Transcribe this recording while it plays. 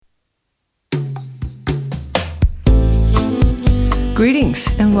Greetings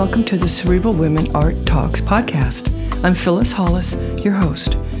and welcome to the Cerebral Women Art Talks podcast. I'm Phyllis Hollis, your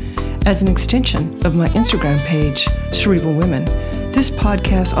host. As an extension of my Instagram page, Cerebral Women, this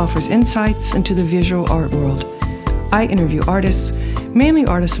podcast offers insights into the visual art world. I interview artists, mainly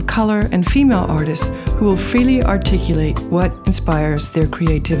artists of color and female artists, who will freely articulate what inspires their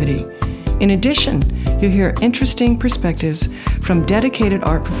creativity. In addition, you'll hear interesting perspectives from dedicated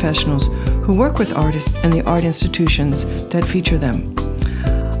art professionals who work with artists and the art institutions that feature them.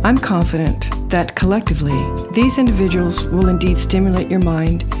 I'm confident that collectively, these individuals will indeed stimulate your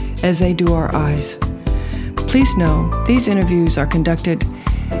mind as they do our eyes. Please know, these interviews are conducted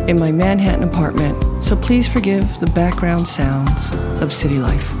in my Manhattan apartment, so please forgive the background sounds of city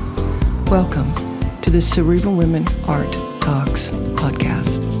life. Welcome to the Cerebral Women Art Talks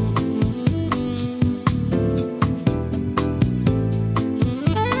podcast.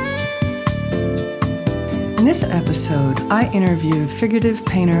 In this episode, I interview figurative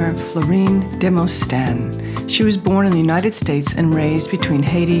painter Florine Demosthène. She was born in the United States and raised between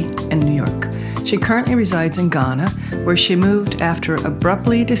Haiti and New York. She currently resides in Ghana, where she moved after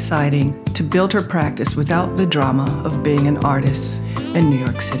abruptly deciding to build her practice without the drama of being an artist in New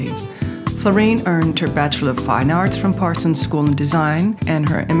York City. Florine earned her Bachelor of Fine Arts from Parsons School of Design and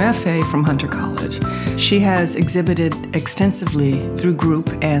her MFA from Hunter College. She has exhibited extensively through group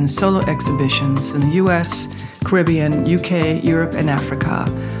and solo exhibitions in the U.S., Caribbean, UK, Europe, and Africa.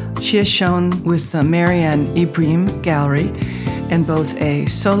 She has shown with the Marianne Ibrahim Gallery in both a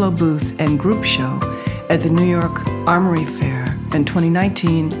solo booth and group show at the New York Armory Fair in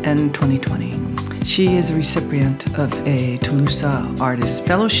 2019 and 2020. She is a recipient of a Toulouse Artist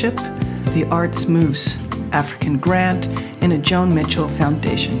Fellowship, the Arts Moves African Grant, and a Joan Mitchell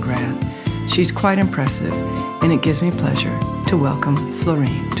Foundation Grant. She's quite impressive, and it gives me pleasure to welcome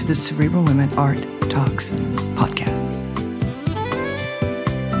Florine to the Cerebral Women Art Talks podcast.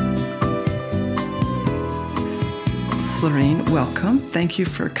 Florine, welcome. Thank you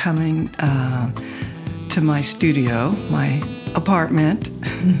for coming to my studio, my apartment,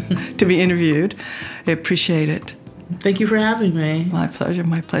 to be interviewed. I appreciate it. Thank you for having me. My pleasure,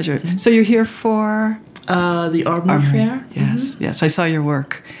 my pleasure. Mm-hmm. So you're here for? The Armory Fair? Yes, mm-hmm. Yes. I saw your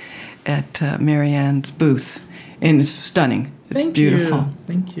work at Marianne's booth, and it's stunning. It's beautiful.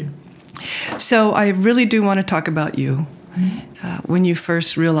 Thank you. So I really do want to talk about you. When you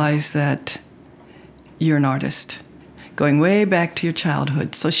first realized that you're an artist, going way back to your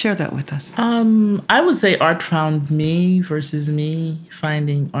childhood. So share that with us. I would say art found me versus me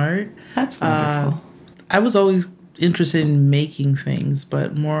finding art. That's wonderful. I was always interested in making things,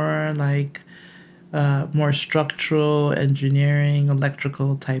 but more like more structural, engineering,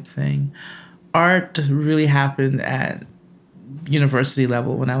 electrical type thing. Art really happened at university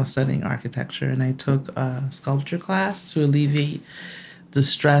level when I was studying architecture, and I took a sculpture class to alleviate the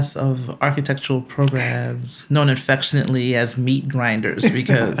stress of architectural programs, known affectionately as meat grinders,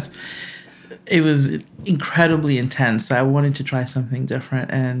 because it was incredibly intense. So I wanted to try something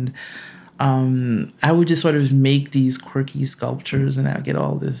different, and I would just sort of make these quirky sculptures, and I would get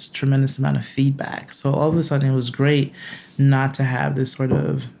all this tremendous amount of feedback. So all of a sudden, it was great not to have this sort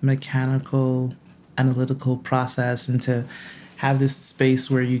of mechanical, analytical process, and to have this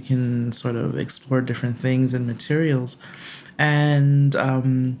space where you can sort of explore different things and materials. And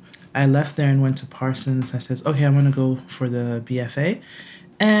I left there and went to Parsons. I said, okay, I'm going to go for the BFA,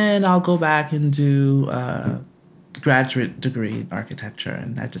 and I'll go back and do graduate degree in architecture,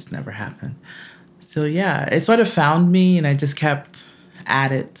 and that just never happened. So yeah, it sort of found me, and I just kept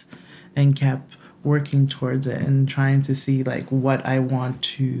at it and kept working towards it and trying to see like what I want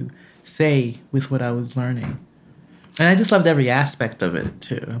to say with what I was learning. And I just loved every aspect of it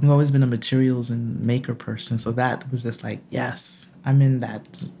too. I've always been a materials and maker person, so that was just like, yes, I'm in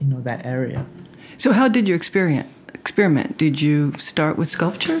that, that area. So how did you experiment? Did you start with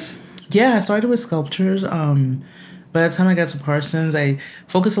sculptures? Yeah, I started with sculptures. By the time I got to Parsons, I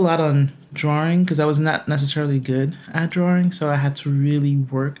focused a lot on drawing because I was not necessarily good at drawing, so I had to really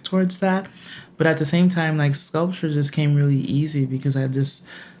work towards that. But at the same time, like sculpture just came really easy because I just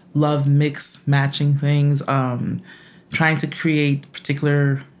love matching things, trying to create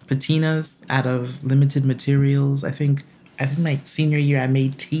particular patinas out of limited materials. I think my senior year I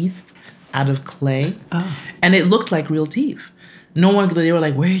made teeth out of clay, and it looked like real teeth. They were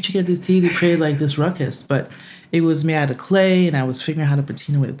like, where did you get this teeth? It created like this ruckus, but it was made out of clay, and I was figuring out how to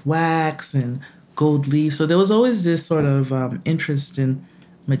patina with wax and gold leaf. So there was always this sort of interest in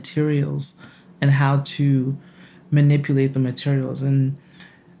materials and how to manipulate the materials. And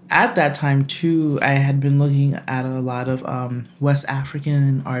at that time, too, I had been looking at a lot of West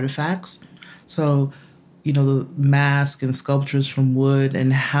African artifacts. So the masks and sculptures from wood,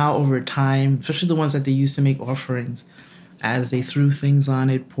 and how over time, especially the ones that they used to make offerings, as they threw things on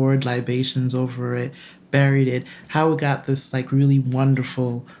it, poured libations over it, buried it, how it got this like really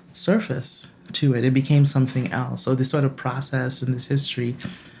wonderful surface to it. It became something else. So this sort of process and this history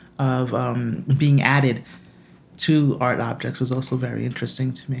of being added to art objects was also very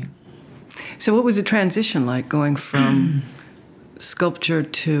interesting to me. So what was the transition like going from sculpture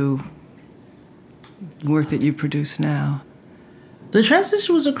to work that you produce now? The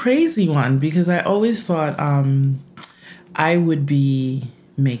transition was a crazy one because I always thought I would be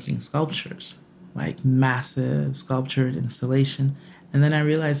making sculptures, like massive sculptured installation. And then I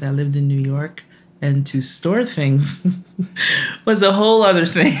realized I lived in New York, and to store things was a whole other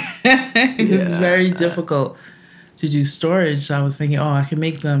thing. It's very difficult to do storage. So I was thinking, I can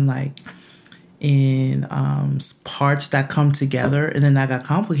make them like in parts that come together. And then that got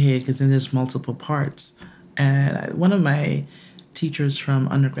complicated because then there's multiple parts. And one of my teachers from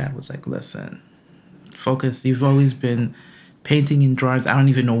undergrad was like, listen, focus. You've always been painting and drawings. I don't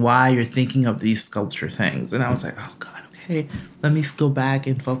even know why you're thinking of these sculpture things. And I was like, oh God, okay, let me go back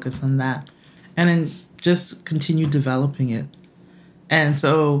and focus on that. And then just continue developing it. And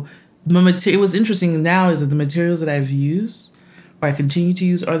so it was interesting now is that the materials that I've used, or I continue to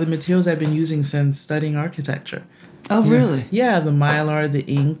use, are the materials I've been using since studying architecture. Oh, really? Yeah, the Mylar, the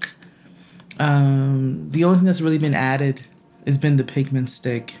ink. The only thing that's really been added has been the pigment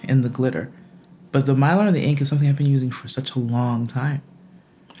stick and the glitter. But the Mylar and the ink is something I've been using for such a long time.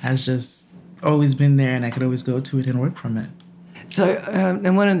 Has just always been there, and I could always go to it and work from it. So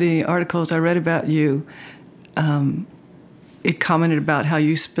in one of the articles I read about you, it commented about how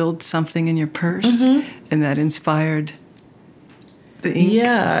you spilled something in your purse, and that inspired the ink.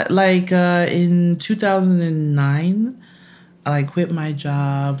 Yeah, like in 2009, I quit my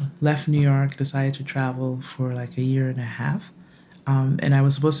job, left New York, decided to travel for like a year and a half. And I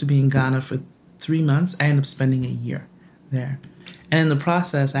was supposed to be in Ghana for 3 months. I ended up spending a year there. And in the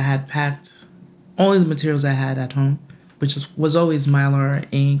process, I had packed only the materials I had at home, which was always Mylar,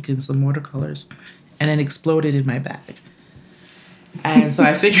 ink, and some watercolors, and then exploded in my bag. And so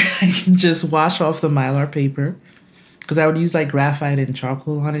I figured I can just wash off the Mylar paper, because I would use like graphite and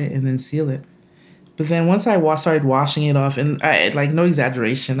charcoal on it and then seal it. But then once I started washing it off, and I, like no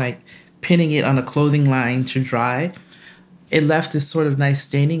exaggeration, like pinning it on a clothing line to dry, it left this sort of nice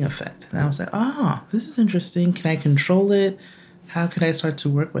staining effect. And I was like, this is interesting. Can I control it? How can I start to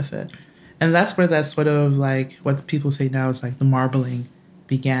work with it? And that's where that sort of like what people say now is like the marbling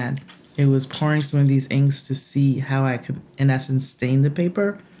began. It was pouring some of these inks to see how I could, in essence, stain the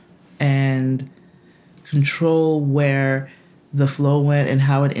paper and control where the flow went and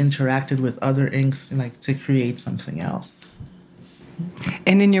how it interacted with other inks, and like to create something else.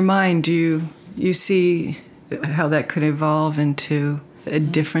 And in your mind, do you see how that could evolve into a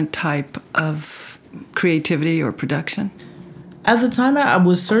different type of creativity or production? At the time, I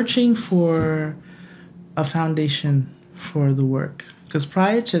was searching for a foundation for the work. Because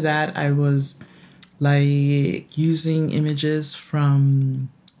prior to that, I was like using images from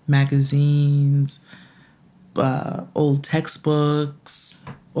magazines, old textbooks,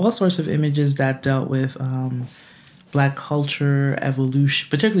 all sorts of images that dealt with Black culture, evolution,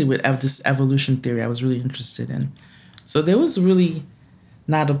 particularly with this evolution theory I was really interested in. So there was really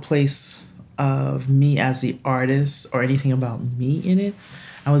not a place of me as the artist or anything about me in it.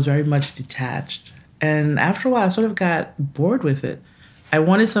 I was very much detached. And after a while, I sort of got bored with it. I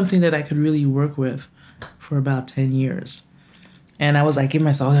wanted something that I could really work with for about 10 years. And I was like, give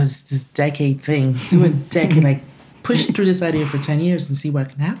myself this decade thing, do a decade, like push through this idea for 10 years and see what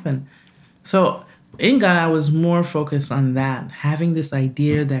can happen. So in Ghana, I was more focused on that, having this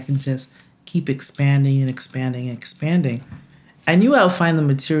idea that can just keep expanding and expanding and expanding. I knew I would find the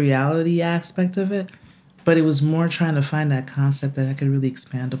materiality aspect of it, but it was more trying to find that concept that I could really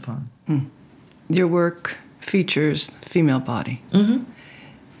expand upon. Your work features female body. Mm-hmm.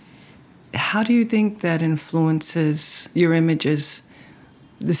 How do you think that influences your images,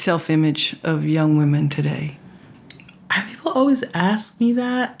 the self-image of young women today? People always ask me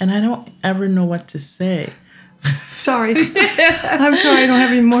that, and I don't ever know what to say. Sorry. I'm sorry I don't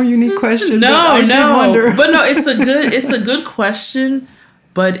have any more unique questions. No. But no, it's a good question,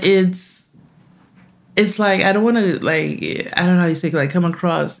 but it's like I don't want to I don't know how you say it, come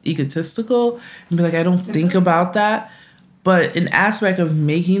across egotistical and be like I don't think about that. But an aspect of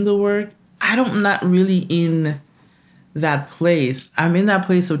making the work, I'm not really in that place. I'm in that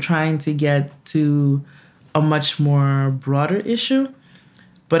place of trying to get to a much more broader issue.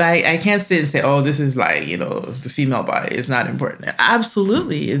 But I can't sit and say, oh, this is like, the female body is not important.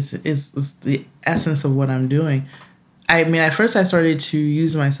 Absolutely. It's the essence of what I'm doing. I mean, at first I started to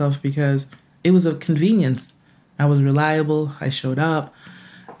use myself because it was a convenience. I was reliable. I showed up.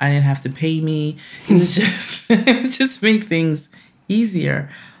 I didn't have to pay me. It was just make things easier.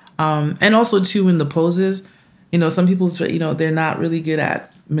 And also too, in the poses, some people, they're not really good at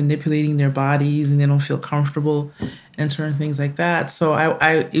manipulating their bodies and they don't feel comfortable and certain things like that. So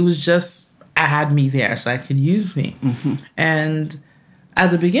it was just, I had me there so I could use me. Mm-hmm. And at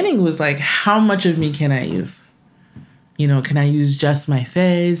the beginning it was like, how much of me can I use? Can I use just my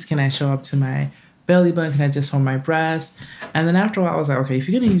face? Can I show up to my belly button? Can I just hold my breast? And then after a while I was like, okay, if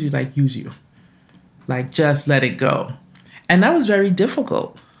you're going to use you. Like, just let it go. And that was very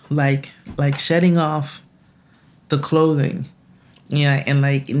difficult. Like shedding off the clothing, and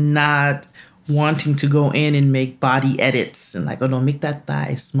like not wanting to go in and make body edits and like, oh, don't make that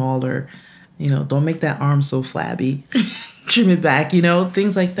thigh smaller, don't make that arm so flabby, trim it back,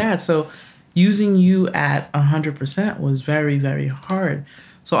 things like that. So using you at 100% was very, very hard.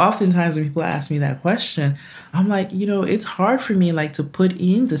 So oftentimes when people ask me that question, I'm like, it's hard for me like to put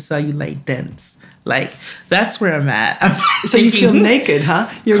in the cellulite dents. Like, that's where I'm at. So you feel naked, huh?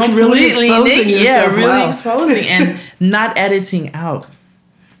 You're completely really exposing naked. Yourself. Yeah, really wow. Exposing and not editing out.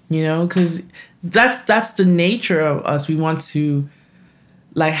 Because that's the nature of us. We want to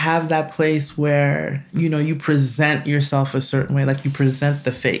like have that place where, you present yourself a certain way. Like you present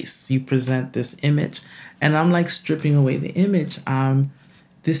the face, you present this image. And I'm like stripping away the image.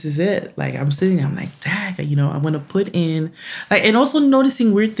 This is it. Like I'm sitting there, I'm like, dang, I want to put in like, and also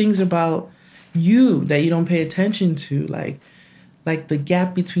noticing weird things about you that you don't pay attention to, like the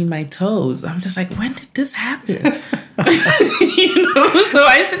gap between my toes. I'm just like, when did this happen? So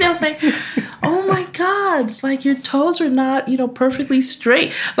I sit there, I was like, oh my God, it's like your toes are not, perfectly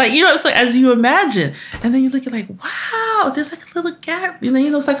straight. Like, it's like as you imagine. And then you look at like, wow, there's like a little gap. And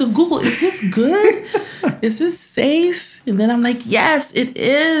then, it's like a Google, is this good? Is this safe? And then I'm like, yes, it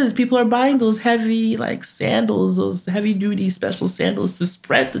is. People are buying those heavy like sandals, those heavy duty special sandals to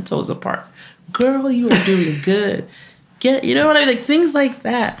spread the toes apart. Girl, you are doing good. What I mean? Like things like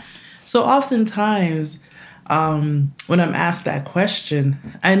that. So oftentimes, when I'm asked that question,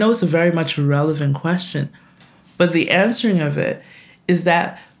 I know it's a very much relevant question, but the answering of it is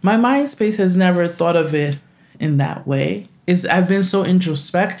that my mind space has never thought of it in that way. I've been so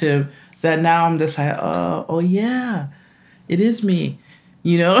introspective that now I'm just like, oh yeah, it is me.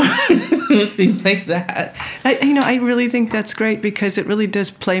 Things like that. I really think that's great because it really does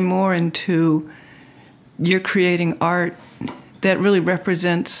play more into you're creating art that really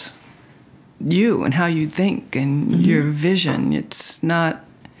represents you and how you think and mm-hmm. your vision.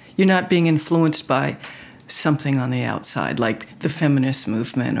 You're not being influenced by something on the outside, like the feminist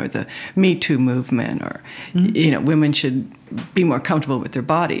movement or the Me Too movement, or mm-hmm. Women should be more comfortable with their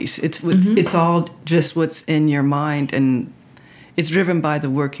bodies. It's all just what's in your mind, and it's driven by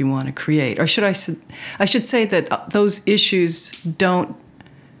the work you want to create. Or I should say that those issues don't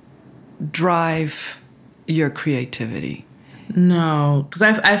drive your creativity. No, because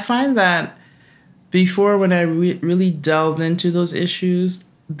I find that before, when I really delved into those issues,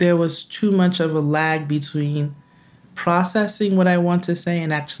 there was too much of a lag between processing what I want to say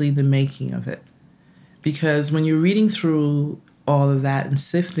and actually the making of it. Because when you're reading through all of that and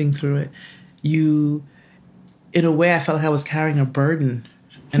sifting through it, in a way, I felt like I was carrying a burden,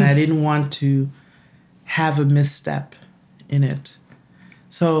 and I didn't want to have a misstep in it.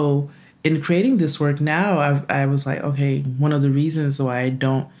 So in creating this work now, I was like, okay, one of the reasons why I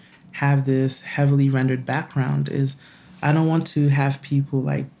don't have this heavily rendered background is I don't want to have people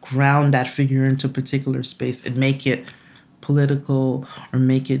like ground that figure into a particular space and make it political or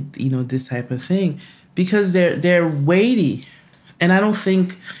make it, this type of thing, because they're weighty. And I don't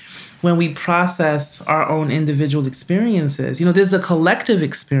think when we process our own individual experiences, there's a collective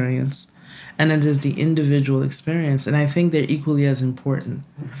experience and then there's the individual experience. And I think they're equally as important.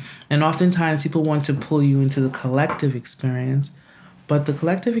 And oftentimes people want to pull you into the collective experience, but the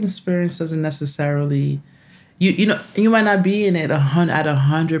collective experience doesn't necessarily, you might not be in it at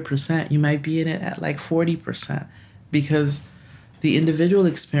 100%. You might be in it at like 40%, because the individual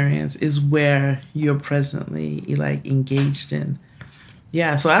experience is where you're presently like engaged in.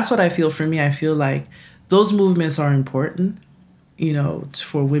 Yeah, so that's what I feel. For me, I feel like those movements are important,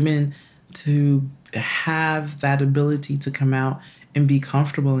 for women to have that ability to come out and be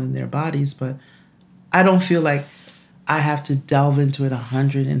comfortable in their bodies. But I don't feel like I have to delve into it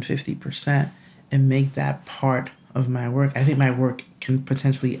 150% and make that part of my work. I think my work can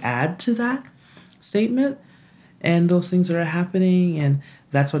potentially add to that statement. and those things are happening and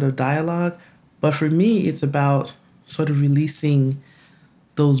that sort of dialogue. But for me, it's about sort of releasing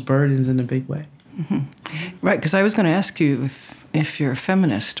those burdens in a big way. Right, because I was going to ask you if you're a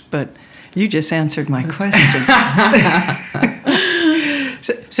feminist, but you just answered my question.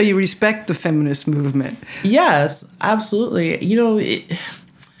 So you respect the feminist movement? Yes, absolutely. You know,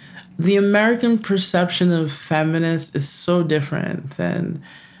 the American perception of feminists is so different than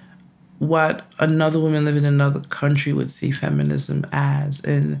what another woman living in another country would see feminism as.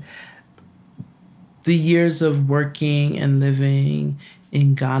 And the years of working and living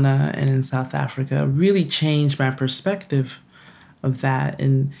in Ghana and in South Africa really changed my perspective of that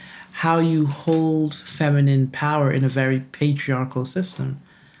and how you hold feminine power in a very patriarchal system.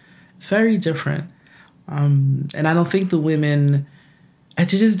 It's very different. And I don't think the women, I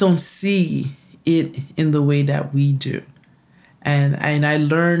just don't see it in the way that we do. And I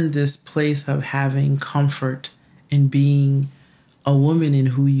learned this place of having comfort in being a woman in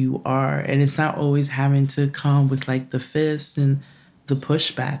who you are. And it's not always having to come with like the fist and the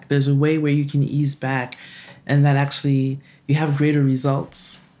pushback. There's a way where you can ease back and that actually you have greater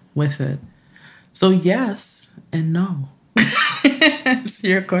results with it. So yes and no. That's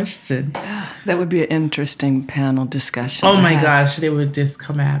your question. That would be an interesting panel discussion. Oh my gosh, they would just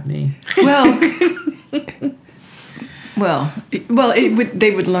come at me. Well,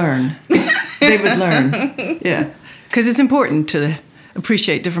 they would learn. They would learn. Yeah. Because it's important to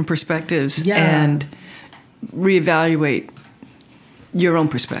appreciate different perspectives and reevaluate your own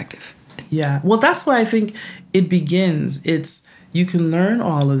perspective. Yeah. Well, that's why I think it begins. It's you can learn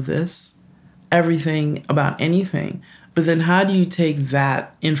all of this, everything about anything, but then how do you take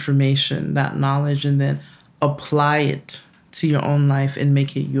that information, that knowledge, and then apply it to your own life and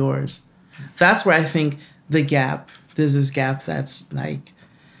make it yours? That's where I think there's this gap that's like,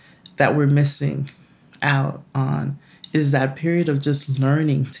 that we're missing out on, is that period of just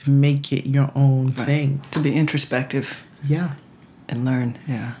learning to make it your own thing. To be introspective. Yeah. And learn,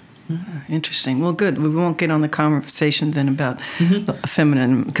 yeah. Interesting. Well, good. We won't get on the conversation then about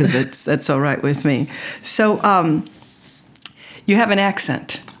feminine because that's all right with me. So, you have an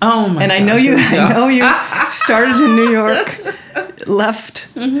accent. Oh my! And I know you started in New York, left.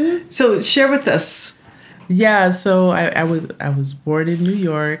 So share with us. Yeah. So I was born in New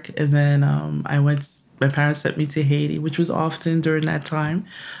York, and then my parents sent me to Haiti, which was often during that time,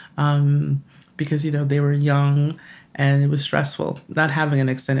 because they were young. And it was stressful not having an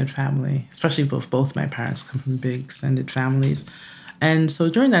extended family, especially both my parents come from big extended families. And so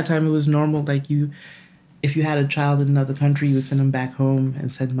during that time, it was normal, like if you had a child in another country, you would send them back home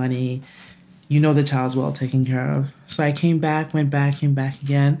and send money. The child's well taken care of. So I came back, came back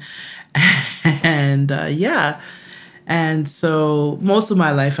again. And And so most of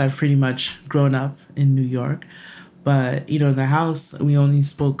my life, I've pretty much grown up in New York. But, in the house, we only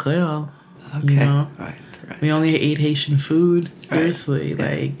spoke Creole. Okay, right. We only ate Haitian food. Seriously.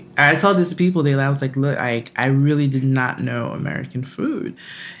 Right. Like, I told this to people, I was like, look, I really did not know American food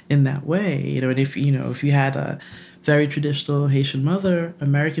in that way. And if you had a very traditional Haitian mother,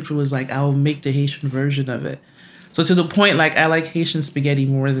 American food was like, I will make the Haitian version of it. So to the point, like, I like Haitian spaghetti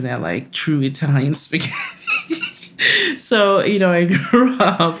more than I like true Italian spaghetti. So, I grew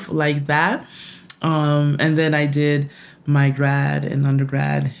up like that. And then I did my grad and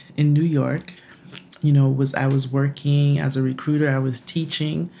undergrad in New York. I was working as a recruiter, I was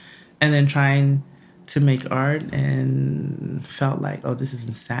teaching, and then trying to make art, and felt like, oh, this is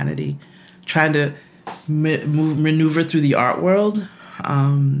insanity. Trying to maneuver through the art world.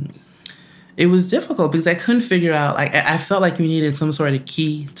 It was difficult because I couldn't figure out, like, I felt like you needed some sort of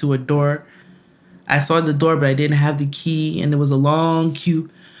key to a door. I saw the door, but I didn't have the key, and there was a long queue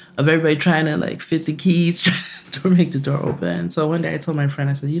of everybody trying to, like, fit the keys to make the door open. So one day I told my friend,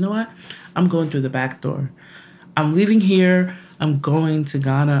 I said, you know what? I'm going through the back door. I'm leaving here. I'm going to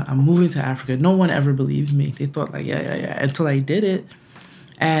Ghana. I'm moving to Africa. No one ever believed me. They thought, like, yeah, until I did it.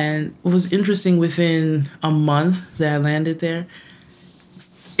 And it was interesting, within a month that I landed there,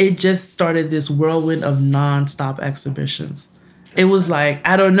 it just started this whirlwind of nonstop exhibitions. It was like,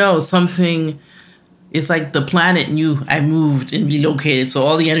 I don't know, something... It's like the planet knew I moved and relocated, so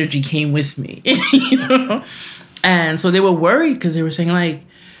all the energy came with me, And so they were worried because they were saying, like,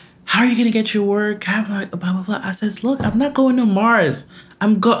 how are you going to get your work? I'm like, blah, blah, blah. I says, look, I'm not going to Mars.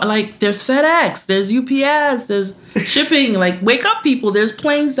 There's FedEx, there's UPS, there's shipping. Like, wake up, people. There's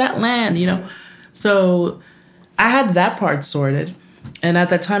planes that land, So I had that part sorted. And at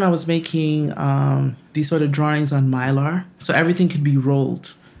that time, I was making these sort of drawings on Mylar, so everything could be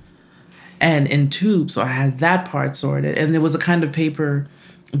rolled. And in tubes, so I had that part sorted. And there was a kind of paper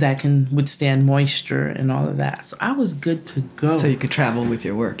that can withstand moisture and all of that. So I was good to go. So you could travel with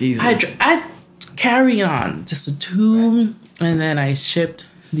your work easily. I carry on just a tube, and then I shipped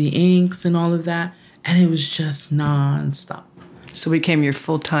the inks and all of that, and it was just nonstop. So it became your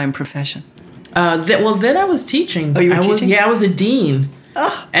full-time profession. Then I was teaching. Oh, you were teaching? I was a dean.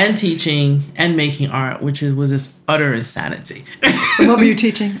 And teaching and making art, which was this utter insanity. What were you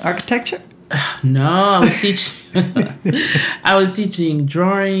teaching? Architecture? No, I was teaching. I was teaching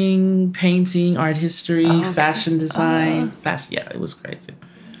drawing, painting, art history, fashion design. Yeah, it was crazy.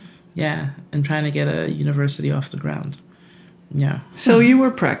 Yeah, and trying to get a university off the ground. Yeah. So you were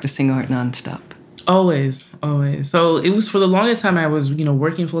practicing art nonstop. Always. So it was for the longest time I was,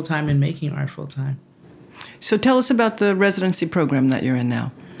 working full time and making art full time. So tell us about the residency program that you're in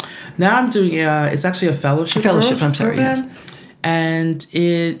now. Now I'm doing, it's actually a fellowship. Program. Yes. And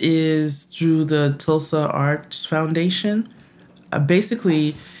it is through the Tulsa Arts Foundation.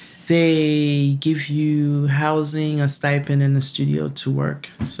 Basically, they give you housing, a stipend, and a studio to work.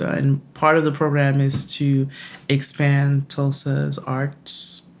 So, and part of the program is to expand Tulsa's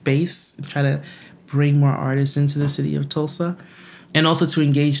arts base, and try to bring more artists into the city of Tulsa, and also to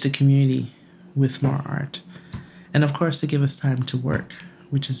engage the community with more art. And of course, to give us time to work,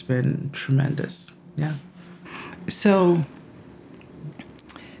 which has been tremendous. Yeah. So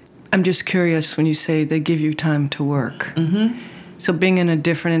I'm just curious when you say they give you time to work. Mm-hmm. So being in a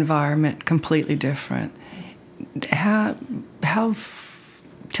different environment, completely different. Tell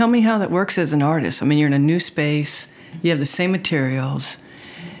me how that works as an artist. I mean, you're in a new space, you have the same materials,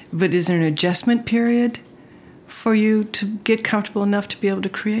 but is there an adjustment period for you to get comfortable enough to be able to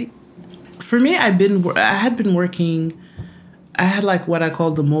create? For me, I had been working. I had like what I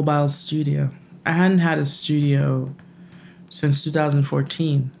call the mobile studio. I hadn't had a studio since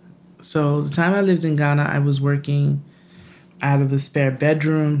 2014. So the time I lived in Ghana, I was working out of the spare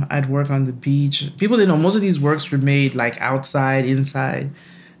bedroom. I'd work on the beach. People didn't know most of these works were made like outside, inside.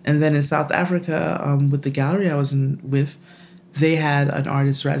 And then in South Africa, with the gallery I was with, they had an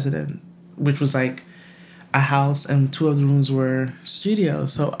artist resident, which was like a house, and 2 of the rooms were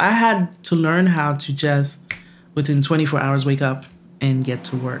studios. So I had to learn how to just, within 24 hours, wake up and get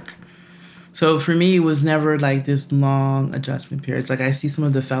to work. So for me, it was never like this long adjustment period. It's like I see some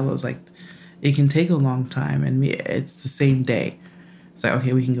of the fellows, like it can take a long time, and me, it's the same day. It's like,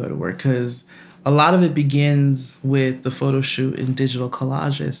 okay, we can go to work, because a lot of it begins with the photo shoot and digital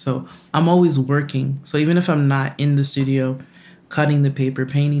collages. So I'm always working. So even if I'm not in the studio, cutting the paper,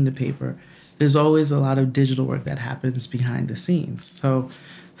 painting the paper, there's always a lot of digital work that happens behind the scenes. So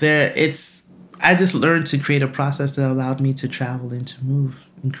I just learned to create a process that allowed me to travel and to move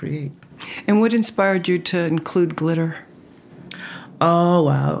and create. And what inspired you to include glitter? Oh,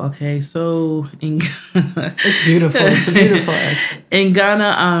 wow. Okay. So it's beautiful. It's a beautiful action. In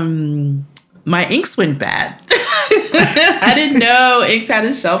Ghana, my inks went bad. I didn't know inks had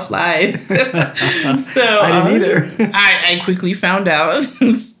a shelf life. So I didn't either. I quickly found out.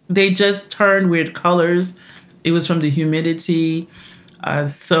 They just turned weird colors. It was from the humidity.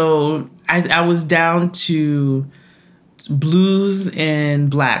 So I was down to blues and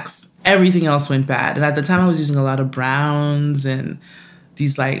blacks. Everything else went bad. And at the time I was using a lot of browns and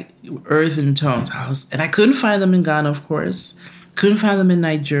these like earthen tones. And I couldn't find them in Ghana, of course. Couldn't find them in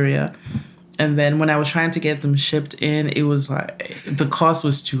Nigeria. And then when I was trying to get them shipped in, it was like the cost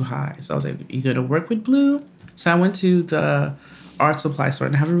was too high. So I was like, you going to work with blue? So I went to the art supply store,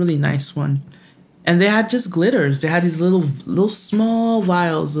 and I have a really nice one. And they had just glitters. They had these little small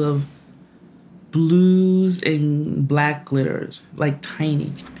vials of blues and black glitters, like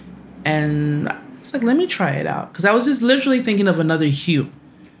tiny. And I was like, let me try it out. Because I was just literally thinking of another hue.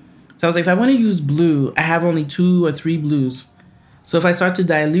 So I was like, if I want to use blue, I have only 2 or 3 blues. So if I start to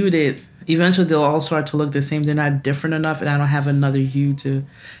dilute it, eventually they'll all start to look the same. They're not different enough, and I don't have another hue to,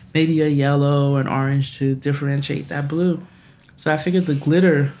 maybe a yellow or an orange to differentiate that blue. So I figured the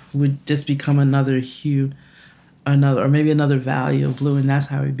glitter would just become another hue, or maybe another value of blue, and that's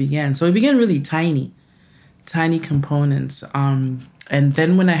how it began. So it began really tiny components. And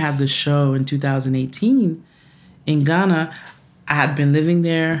then when I had the show in 2018 in Ghana, I had been living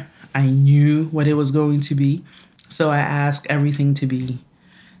there. I knew what it was going to be. So I asked everything to be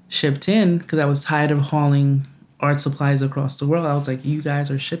shipped in, because I was tired of hauling art supplies across the world. I was like, you guys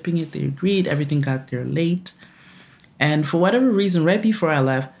are shipping it. They agreed. Everything got there late. And for whatever reason, right before I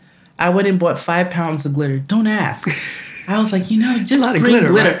left, I went and bought 5 pounds of glitter. Don't ask. I was like, just bring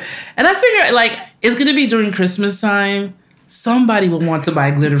glitter. Right? And I figured, like, it's going to be during Christmas time. Somebody will want to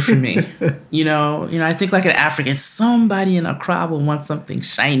buy glitter for me. I think like an African, somebody in Accra will want something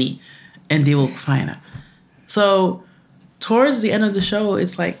shiny, and they will find it. So towards the end of the show,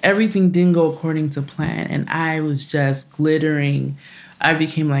 it's like everything didn't go according to plan, and I was just glittering. I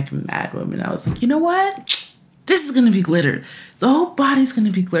became like a mad woman. I was like, you know what? This is gonna be glittered. The whole body's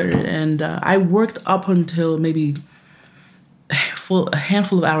gonna be glittered. And I worked up until maybe a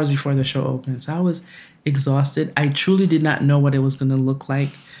handful of hours before the show opened. So I was exhausted. I truly did not know what it was gonna look like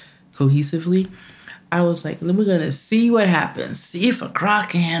cohesively. I was like, we're gonna see what happens. See if Accra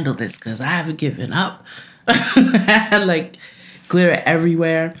can handle this, because I haven't given up. I had like glitter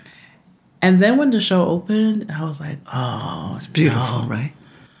everywhere. And then when the show opened, I was like, oh, it's beautiful, right?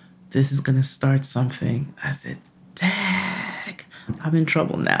 This is going to start something. I said, dang, I'm in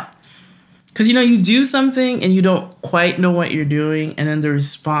trouble now. Because, you do something and you don't quite know what you're doing. And then the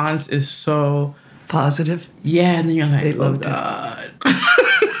response is so positive. Yeah. And then you're like, oh, God.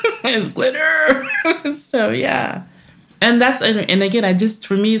 It's glitter. So, yeah. And again,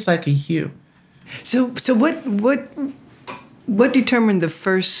 for me, it's like a hue. So what determined the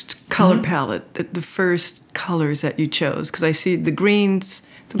first color palette, the first colors that you chose? Because I see the greens,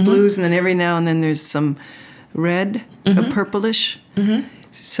 the blues, and then every now and then there's some red, a purplish.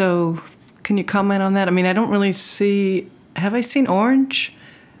 So can you comment on that? I mean, I don't really see... Have I seen orange?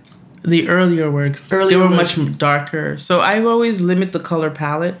 The earlier works, they were much darker. So I always limit the color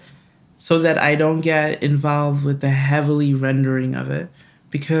palette so that I don't get involved with the heavily rendering of it.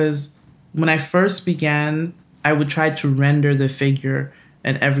 Because when I first began, I would try to render the figure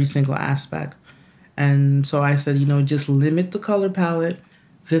in every single aspect. And so I said, just limit the color palette.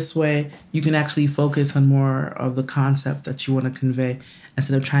 This way, you can actually focus on more of the concept that you want to convey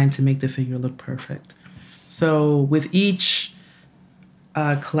instead of trying to make the figure look perfect. So with each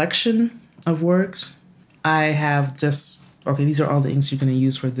collection of works, I have these are all the inks you're going to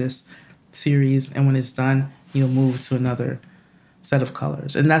use for this series. And when it's done, you'll move to another set of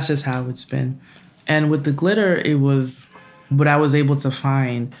colors. And that's just how it's been. And with the glitter, it was what I was able to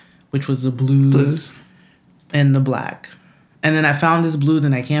find, which was the blues and the black. And then I found this blue,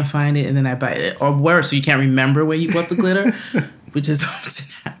 then I can't find it, and then I buy it. Or worse, so you can't remember where you bought the glitter, which has often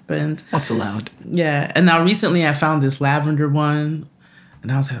happened. That's allowed. Yeah. And now recently I found this lavender one,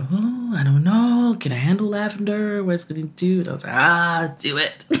 and I was like, oh, I don't know. Can I handle lavender? What's it going to do? And I was like, do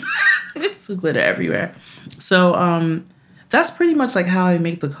it. It's glitter everywhere. So, that's pretty much like how I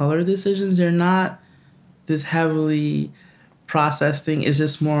make the color decisions. They're not this heavily processed thing. It's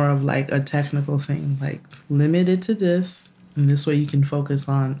just more of like a technical thing, like limit it to this. And this way you can focus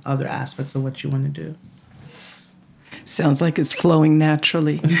on other aspects of what you want to do. Sounds like it's flowing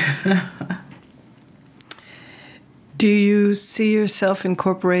naturally. Do you see yourself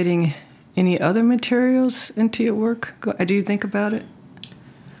incorporating any other materials into your work? Do you think about it?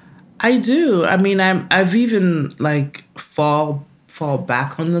 I do. I mean, I've even like fall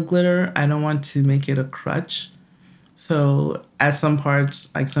back on the glitter. I don't want to make it a crutch. So at some parts,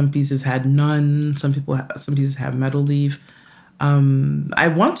 like some pieces had none. Some pieces have metal leaf. I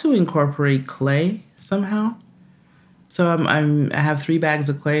want to incorporate clay somehow. So I have 3 bags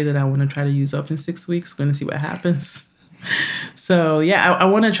of clay that I want to try to use up in 6 weeks. We're going to see what happens. So yeah, I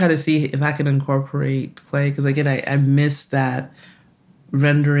want to try to see if I can incorporate clay, because again, I miss that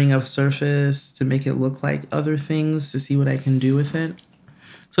rendering of surface to make it look like other things, to see what I can do with it.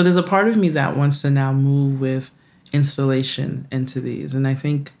 So there's a part of me that wants to now move with installation into these. And I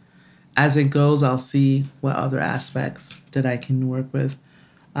think as it goes, I'll see what other aspects that I can work with.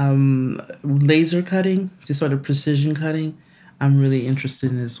 Laser cutting, just sort of precision cutting, I'm really interested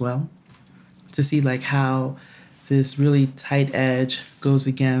in as well. To see like how this really tight edge goes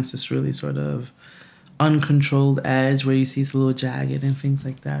against this really sort of uncontrolled edge where you see it's a little jagged and things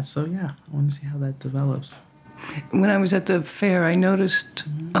like that. So yeah, I want to see how that develops. When I was at the fair, I noticed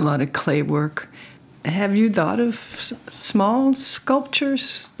a lot of clay work. Have you thought of small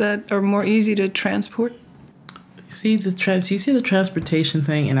sculptures that are more easy to transport? You see the transportation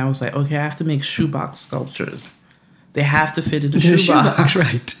thing, and I was like, okay, I have to make shoebox sculptures. They have to fit in a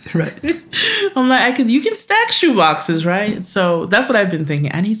shoebox. Right. I'm like, you can stack shoeboxes, right? So that's what I've been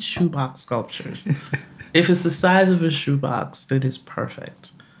thinking. I need shoebox sculptures. If it's the size of a shoebox, then it's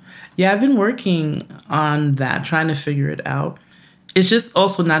perfect. Yeah, I've been working on that, trying to figure it out. It's just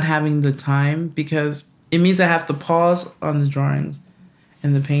also not having the time, because it means I have to pause on the drawings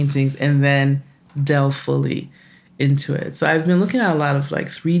and the paintings and then delve fully into it. So I've been looking at a lot of like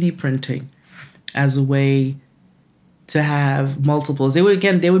 3D printing as a way to have multiples. They would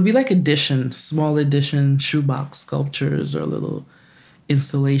be like small edition shoebox sculptures or little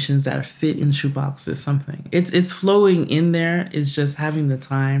installations that fit in shoeboxes, something. It's flowing in there. It's just having the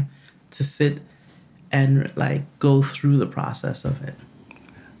time to sit and like go through the process of it.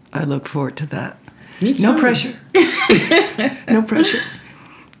 I look forward to that. Me too. No pressure. No pressure.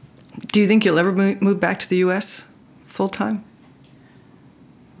 Do you think you'll ever move back to the U.S. full time?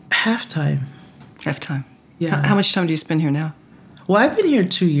 Half-time. Half-time. Yeah. How much time do you spend here now? Well, I've been here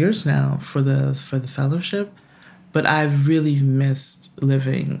 2 years now for the fellowship, but I've really missed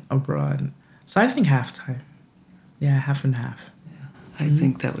living abroad. So I think half-time. Yeah, half and half. I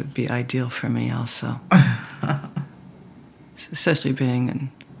think that would be ideal for me also. Especially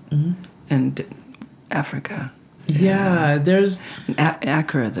being in Africa. Yeah, there's...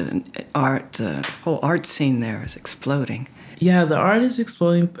 Accra, the whole art scene there is exploding. Yeah, the art is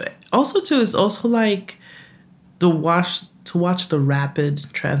exploding. But also, too, it's also like to watch the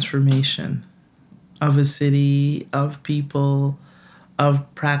rapid transformation of a city, of people,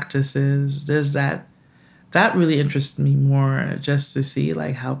 of practices. There's that really interests me more, just to see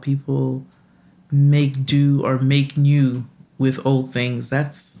like how people make do or make new with old things.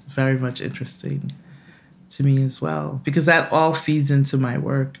 That's very much interesting to me as well, because that all feeds into my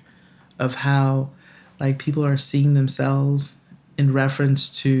work of how like people are seeing themselves in reference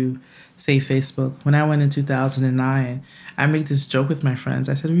to, say, Facebook. When I went in 2009, I made this joke with my friends.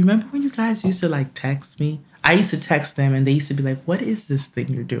 I said, remember when you guys used to like text me? I used to text them and they used to be like, what is this thing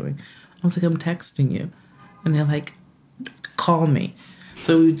you're doing? I was like, I'm texting you. And they're like, call me.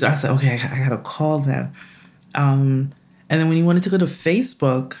 So I said, okay, I got to call them. And then when you wanted to go to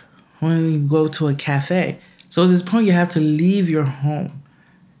Facebook, when you go to a cafe, so at this point you have to leave your home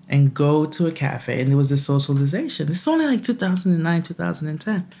and go to a cafe. And there was this socialization. This is only like 2009,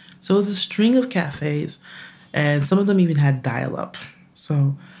 2010. So it was a string of cafes, and some of them even had dial-up.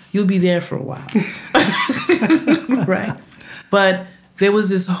 So you'll be there for a while. Right? But there was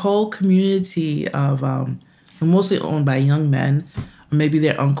this whole community of, mostly owned by young men, or maybe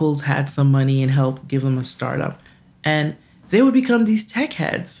their uncles had some money and helped give them a startup. And they would become these tech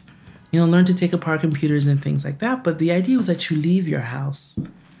heads, learn to take apart computers and things like that. But the idea was that you leave your house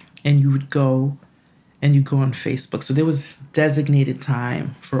and you would go and you go on Facebook. So there was designated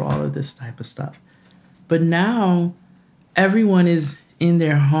time for all of this type of stuff. But now everyone is in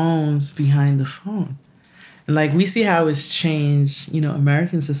their homes behind the phone. And like we see how it's changed,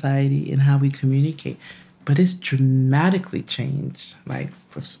 American society and how we communicate. But it's dramatically changed. Like,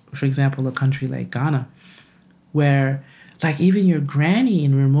 for example, a country like Ghana, where like even your granny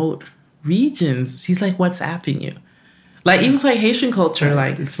in remote regions, she's like WhatsApping you. Like even like Haitian culture,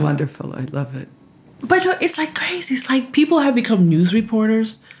 like it's wonderful. I love it. But it's like crazy. It's like people have become news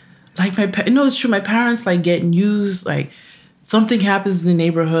reporters. Like it's true. My parents like get news. Like something happens in the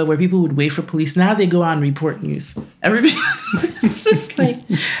neighborhood where people would wait for police. Now they go out and report news. It's just like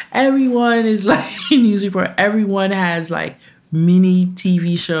everyone is like a news reporter. Everyone has like mini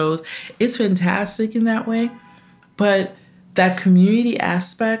TV shows. It's fantastic in that way. But that community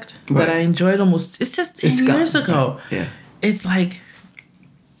aspect that I enjoyed it's just 10 years ago. Yeah. It's like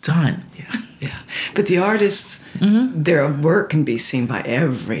done. Yeah. But the artists, their work can be seen by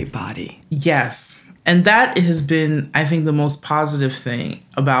everybody. Yes. And that has been, I think, the most positive thing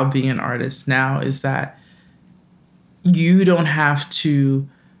about being an artist now is that you don't have to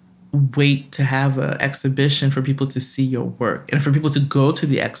wait to have an exhibition for people to see your work and for people to go to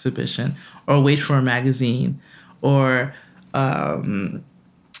the exhibition or wait for a magazine or an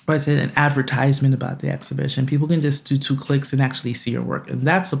advertisement about the exhibition. People can just do 2 clicks and actually see your work. And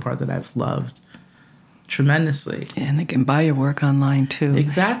that's the part that I've loved tremendously. Yeah, and they can buy your work online too.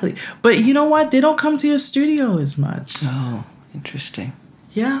 Exactly. But you know what? They don't come to your studio as much. Oh, interesting.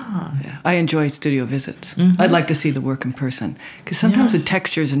 Yeah. I enjoy studio visits. I'd like to see the work in person because sometimes the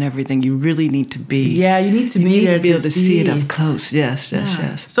textures and everything, you really need to be. Yeah, you need to be there to be able to see it up close. Yes.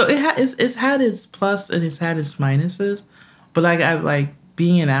 So it's had its plus and it's had its minuses, but like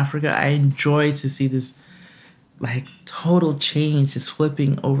being in Africa, I enjoy to see this like total change, this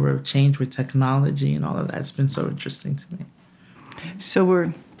flipping over of change with technology and all of that. It's been so interesting to me. So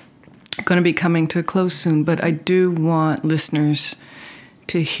we're going to be coming to a close soon, but I do want listeners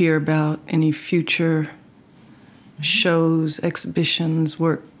to hear about any future shows, exhibitions,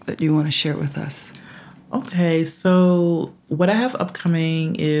 work that you want to share with us. Okay, so what I have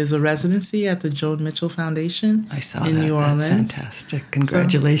upcoming is a residency at the Joan Mitchell Foundation. I saw in that. New Orleans. That's fantastic.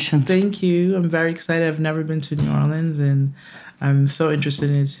 Congratulations. So, thank you. I'm very excited. I've never been to New Orleans, and I'm so interested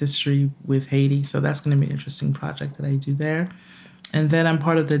in its history with Haiti. So that's going to be an interesting project that I do there. And then I'm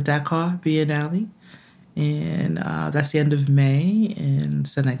part of the Dakar Biennale, and that's the end of May in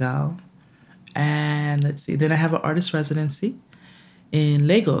Senegal. And let's see. Then I have an artist residency in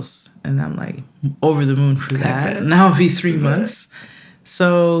Lagos, and I'm like over the moon for that. Now it'll be 3 months.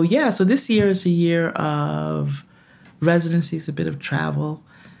 So this year is a year of residencies, a bit of travel.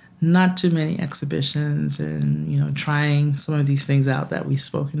 not too many exhibitions and, you know, trying some of these things out that we've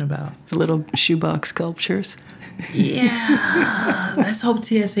spoken about. The little shoebox sculptures. Yeah. Let's hope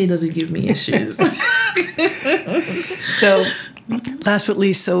TSA doesn't give me issues. So, last but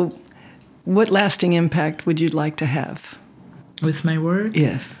least, so what lasting impact would you like to have? With my work?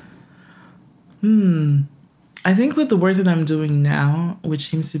 Yes. I think with the work that I'm doing now, which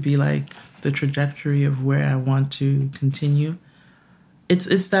seems to be like the trajectory of where I want to continue,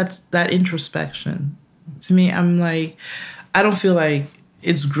 it's that introspection. To me, I'm like, I don't feel like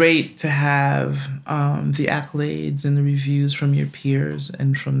it's great to have the accolades and the reviews from your peers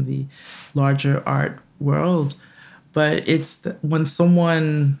and from the larger art world, but it's when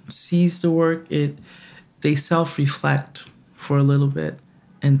someone sees the work, they self-reflect for a little bit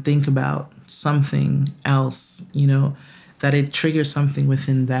and think about something else, you know, that it triggers something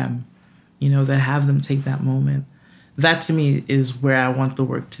within them, you know, that have them take that moment. That to me is where I want the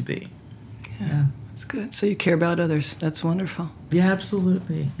work to be. Yeah. That's good. So you care about others. That's wonderful. Yeah,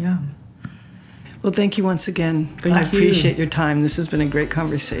 absolutely. Yeah. Well, thank you once again. Thank you. Appreciate your time. This has been a great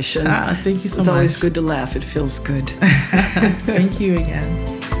conversation. Thank you so much. It's always good to laugh. It feels good. Thank you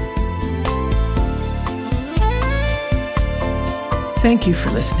again. Thank you for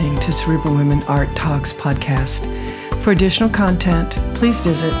listening to Cerebral Women Art Talks podcast. For additional content, please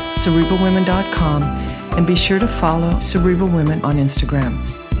visit cerebralwomen.com and be sure to follow Cerebral Women on Instagram.